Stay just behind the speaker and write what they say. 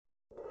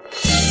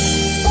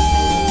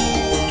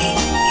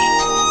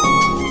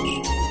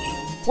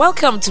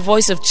Welcome to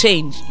Voice of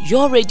Change,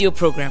 your radio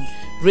program,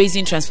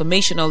 raising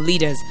transformational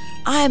leaders.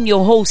 I am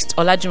your host,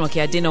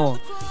 Olajumoke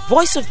Adenowo.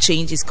 Voice of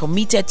Change is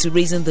committed to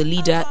raising the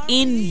leader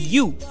in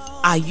you.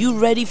 Are you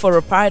ready for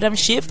a paradigm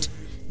shift?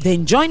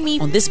 Then join me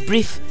on this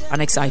brief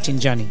and exciting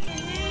journey.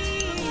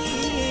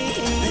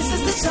 This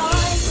is the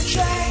time for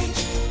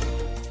change.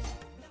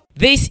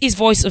 This is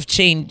Voice of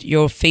Change,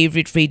 your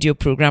favorite radio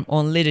program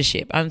on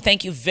leadership. And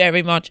thank you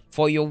very much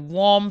for your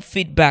warm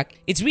feedback.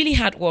 It's really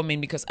heartwarming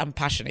because I'm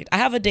passionate. I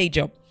have a day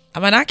job.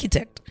 I'm an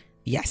architect.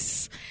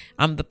 Yes,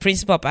 I'm the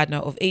principal partner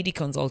of AD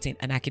Consulting,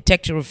 an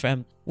architectural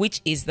firm,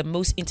 which is the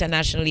most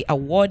internationally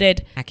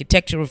awarded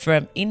architectural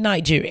firm in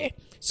Nigeria.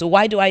 So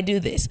why do I do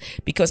this?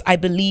 Because I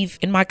believe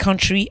in my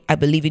country, I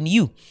believe in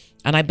you.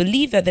 And I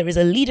believe that there is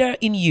a leader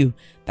in you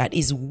that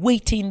is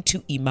waiting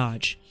to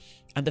emerge.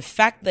 And the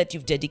fact that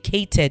you've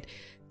dedicated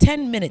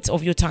 10 minutes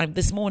of your time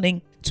this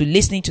morning to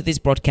listening to this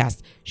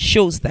broadcast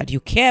shows that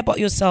you care about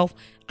yourself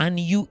and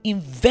you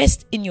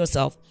invest in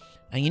yourself.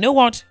 And you know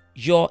what?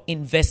 Your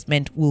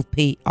investment will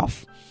pay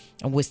off.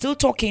 And we're still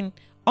talking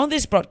on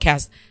this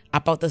broadcast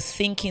about the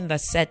thinking that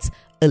sets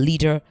a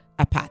leader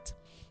apart.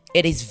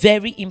 It is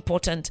very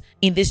important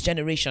in this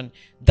generation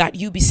that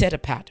you be set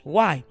apart.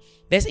 Why?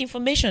 There's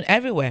information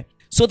everywhere.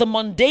 So the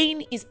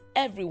mundane is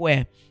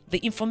everywhere. The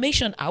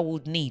information I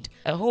would need,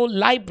 a whole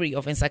library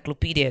of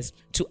encyclopedias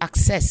to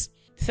access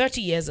 30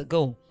 years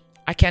ago,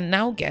 I can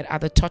now get at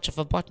the touch of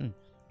a button.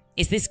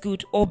 Is this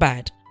good or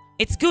bad?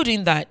 It's good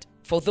in that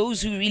for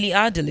those who really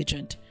are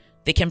diligent,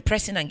 they can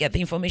press in and get the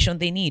information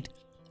they need.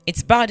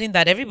 It's bad in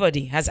that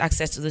everybody has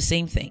access to the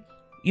same thing.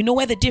 You know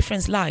where the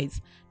difference lies?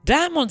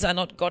 Diamonds are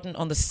not gotten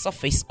on the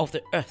surface of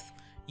the earth.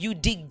 You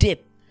dig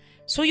deep.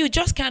 So you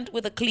just can't,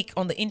 with a click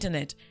on the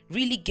internet,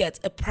 really get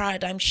a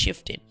paradigm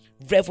shifting,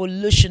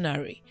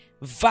 revolutionary,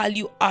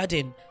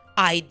 value-adding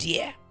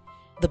idea.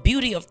 The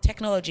beauty of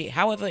technology,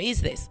 however,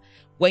 is this.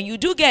 When you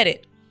do get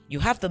it,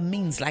 you have the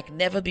means like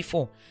never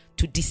before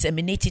to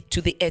disseminate it to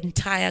the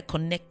entire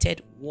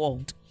connected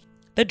world.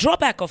 The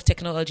drawback of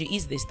technology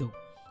is this though.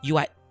 You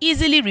are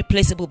easily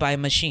replaceable by a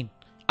machine.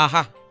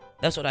 Aha,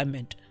 that's what I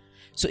meant.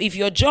 So if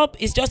your job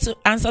is just to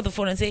answer the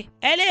phone and say,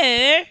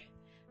 hello,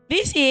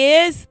 this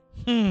is,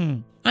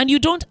 and you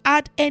don't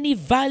add any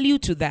value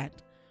to that,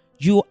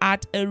 you are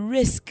at a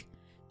risk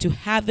to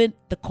having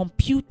the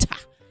computer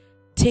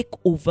take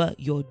over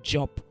your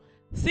job.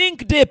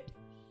 Think deep.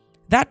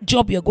 That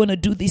job you're going to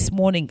do this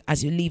morning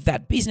as you leave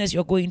that business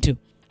you're going to,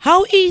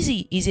 how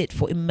easy is it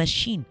for a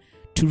machine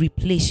to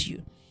replace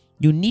you?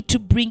 You need to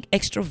bring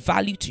extra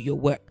value to your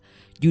work.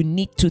 You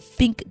need to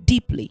think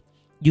deeply.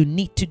 You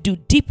need to do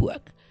deep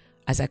work,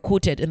 as I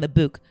quoted in the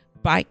book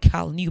by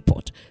Cal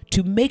Newport,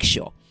 to make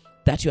sure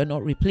that you are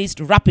not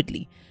replaced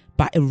rapidly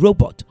by a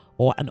robot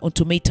or an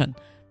automaton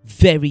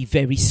very,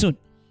 very soon.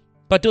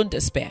 But don't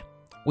despair.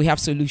 We have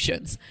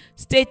solutions.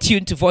 Stay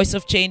tuned to Voice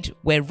of Change.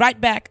 We're right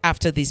back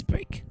after this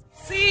break.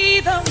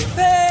 See them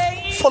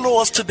pay. Follow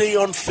us today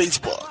on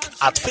Facebook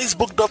at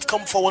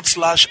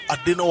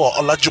facebook.com/Adenowo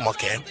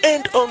Olajumoke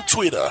and on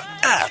Twitter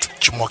at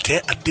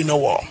Jumoke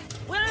Adenowo.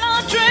 Will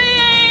our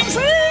dreams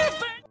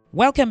happen?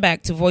 Welcome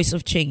back to Voice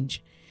of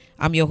Change.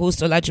 I'm your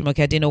host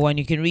Olajumoke Adenowo, and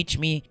you can reach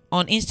me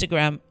on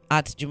Instagram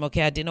at Jumoke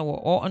Adenowo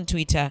or on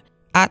Twitter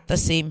at the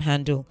same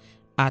handle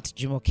at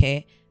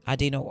Jumoke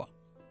Adenowo.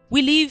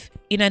 We live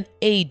in an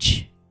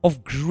age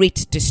of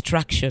great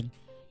distraction,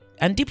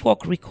 and deep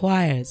work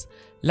requires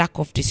lack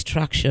of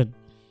distraction.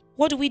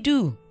 What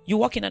do? You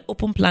work in an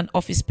open plan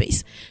office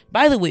space.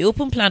 By the way,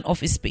 open plan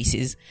office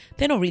spaces,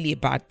 they're not really a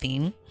bad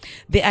thing.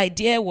 The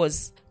idea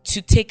was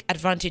to take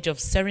advantage of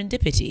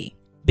serendipity.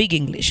 Big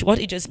English. What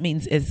it just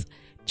means is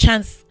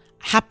chance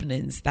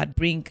happenings that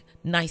bring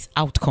nice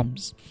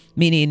outcomes.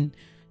 Meaning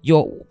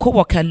your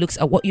coworker looks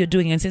at what you're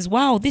doing and says,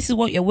 wow, this is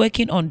what you're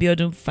working on,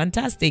 Biodun.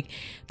 Fantastic.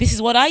 This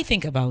is what I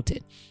think about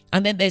it.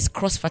 And then there's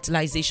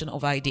cross-fertilization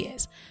of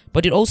ideas.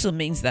 But it also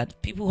means that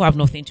people who have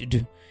nothing to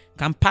do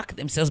can park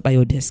themselves by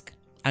your desk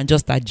and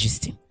just start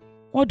gisting.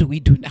 What do we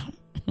do now?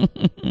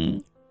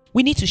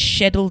 We need to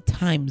schedule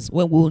times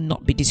when we will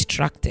not be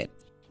distracted.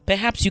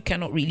 Perhaps you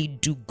cannot really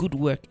do good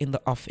work in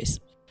the office.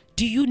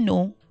 Do you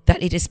know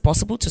that it is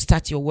possible to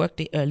start your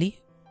workday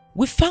early?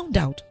 We found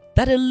out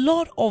that a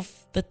lot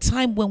of the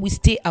time when we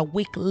stay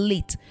awake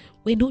late,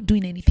 we're not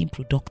doing anything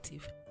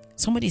productive.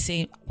 Somebody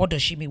saying, what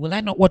does she mean? Will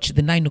I not watch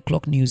the 9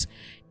 o'clock news?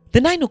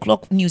 The 9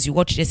 o'clock news you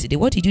watched yesterday,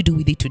 what did you do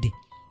with it today?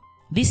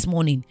 This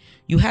morning,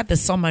 you had the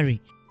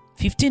summary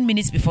 15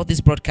 minutes before this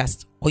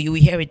broadcast, or you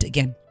will hear it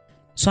again.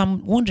 So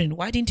I'm wondering,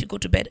 why didn't you go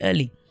to bed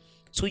early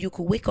so you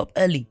could wake up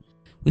early?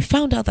 We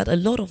found out that a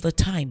lot of the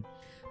time,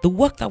 the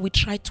work that we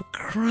try to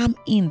cram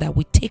in, that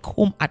we take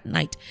home at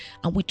night,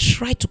 and we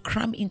try to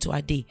cram into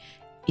our day,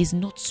 is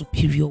not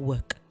superior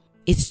work.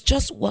 It's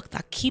just work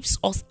that keeps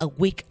us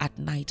awake at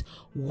night,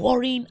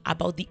 worrying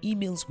about the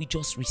emails we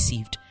just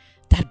received.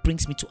 That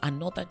brings me to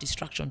another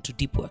distraction to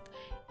deep work.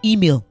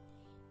 Email.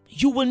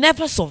 You will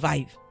never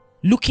survive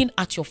looking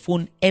at your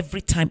phone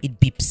every time it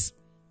beeps.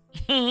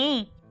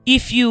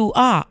 If you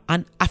are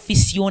an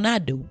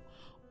aficionado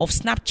of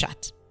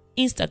Snapchat,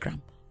 Instagram,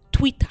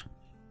 Twitter,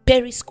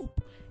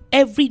 Periscope,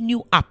 every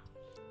new app,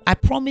 I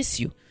promise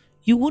you,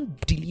 you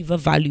won't deliver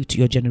value to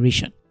your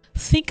generation.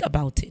 Think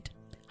about it.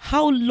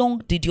 How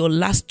long did your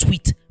last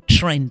tweet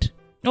trend?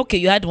 Okay,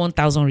 you had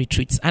 1,000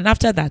 retweets. And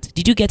after that,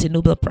 did you get a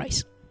Nobel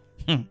Prize?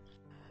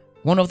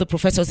 One of the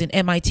professors in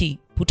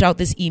MIT put out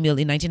this email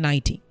in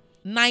 1990.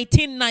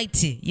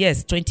 1990,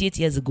 yes, 28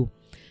 years ago.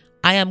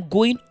 I am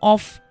going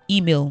off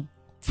email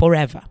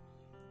forever.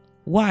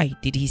 Why,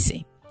 did he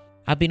say?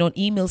 I've been on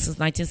email since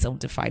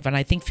 1975, and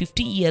I think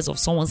 15 years of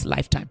someone's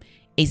lifetime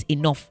is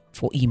enough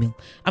for email.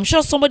 I'm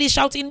sure somebody's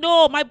shouting,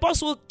 no, my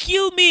boss will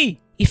kill me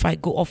if I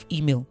go off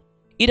email.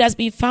 It has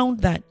been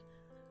found that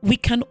we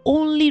can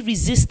only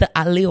resist the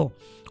allure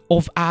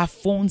of our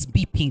phones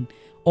beeping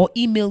or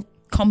email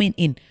coming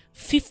in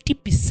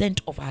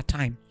 50% of our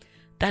time.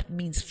 That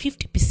means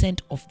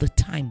 50% of the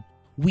time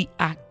we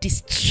are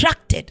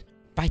distracted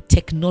by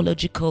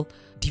technological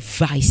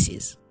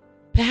devices.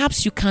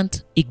 Perhaps you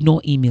can't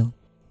ignore email,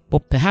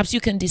 but perhaps you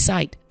can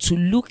decide to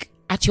look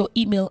at your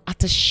email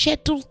at a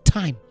scheduled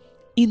time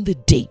in the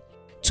day,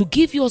 to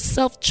give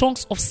yourself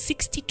chunks of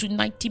 60 to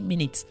 90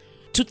 minutes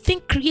to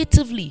think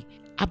creatively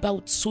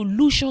about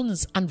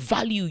solutions and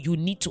value you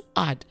need to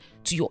add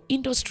to your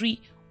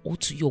industry or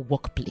to your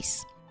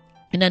workplace.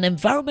 In an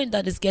environment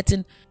that is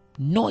getting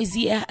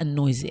noisier and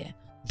noisier,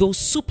 those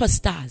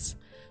superstars,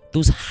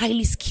 those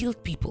highly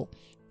skilled people,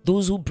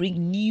 those who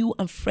bring new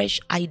and fresh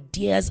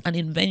ideas and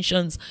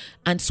inventions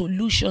and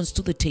solutions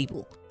to the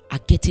table are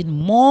getting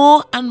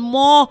more and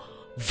more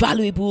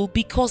valuable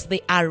because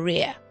they are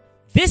rare.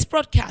 This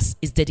broadcast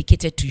is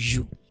dedicated to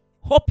you,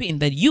 hoping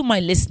that you, my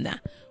listener,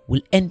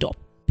 will end up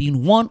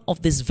being one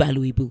of these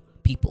valuable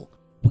people.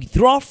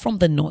 Withdraw from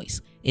the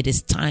noise. It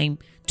is time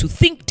to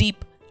think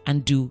deep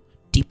and do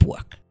deep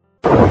work.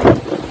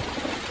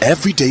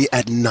 Every day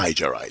at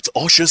Nigerite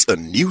ushers a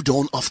new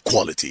dawn of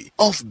quality,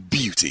 of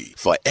beauty.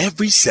 For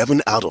every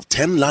 7 out of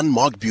 10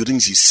 landmark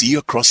buildings you see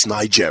across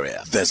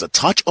Nigeria, there's a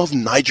touch of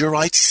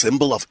Nigerite,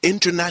 symbol of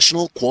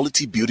international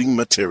quality building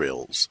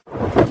materials.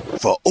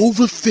 For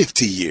over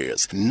 50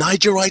 years,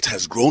 Nigerite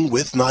has grown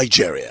with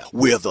Nigeria.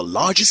 We're the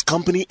largest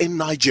company in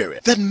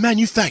Nigeria that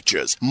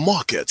manufactures,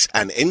 markets,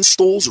 and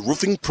installs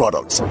roofing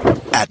products.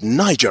 At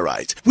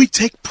Nigerite, we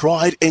take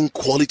pride in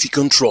quality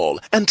control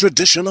and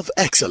tradition of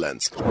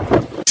excellence.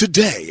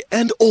 Today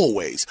and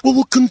always, we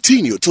will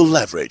continue to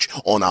leverage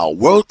on our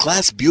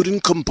world-class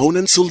building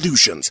component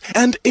solutions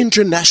and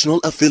international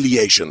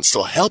affiliations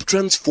to help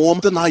transform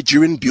the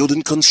Nigerian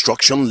building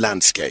construction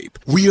landscape.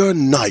 We are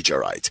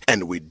Nigerite,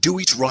 and we do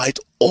it right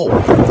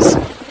always.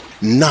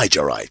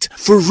 Nigerite,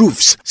 for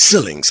roofs,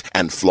 ceilings,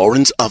 and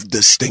floorings of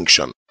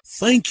distinction.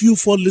 Thank you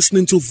for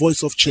listening to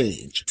Voice of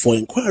Change. For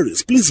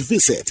inquiries, please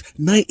visit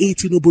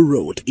 980 Noble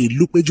Road,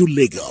 Ilupeju,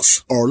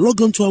 Lagos, or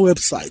log on to our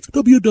website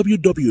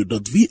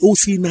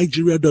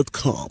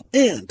www.vocnigeria.com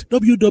and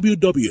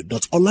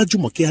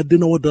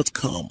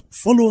www.olajumokeadenawa.com.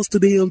 Follow us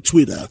today on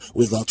Twitter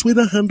with our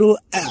Twitter handle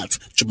at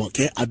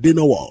Jumoke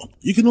Adenawa.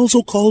 You can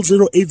also call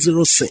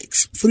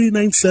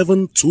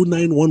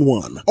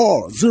 0806-397-2911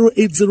 or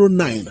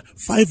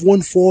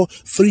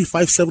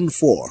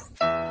 0809-514-3574.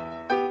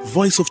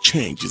 Voice of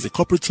Change is a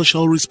corporate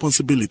social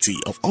responsibility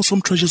of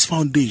Awesome Treasures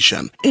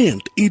Foundation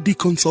and AD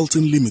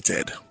Consulting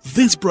Limited.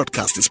 This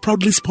broadcast is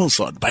proudly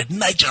sponsored by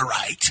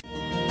Nigerite.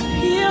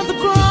 Hear the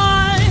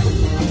cry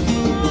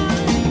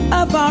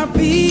of our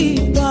people.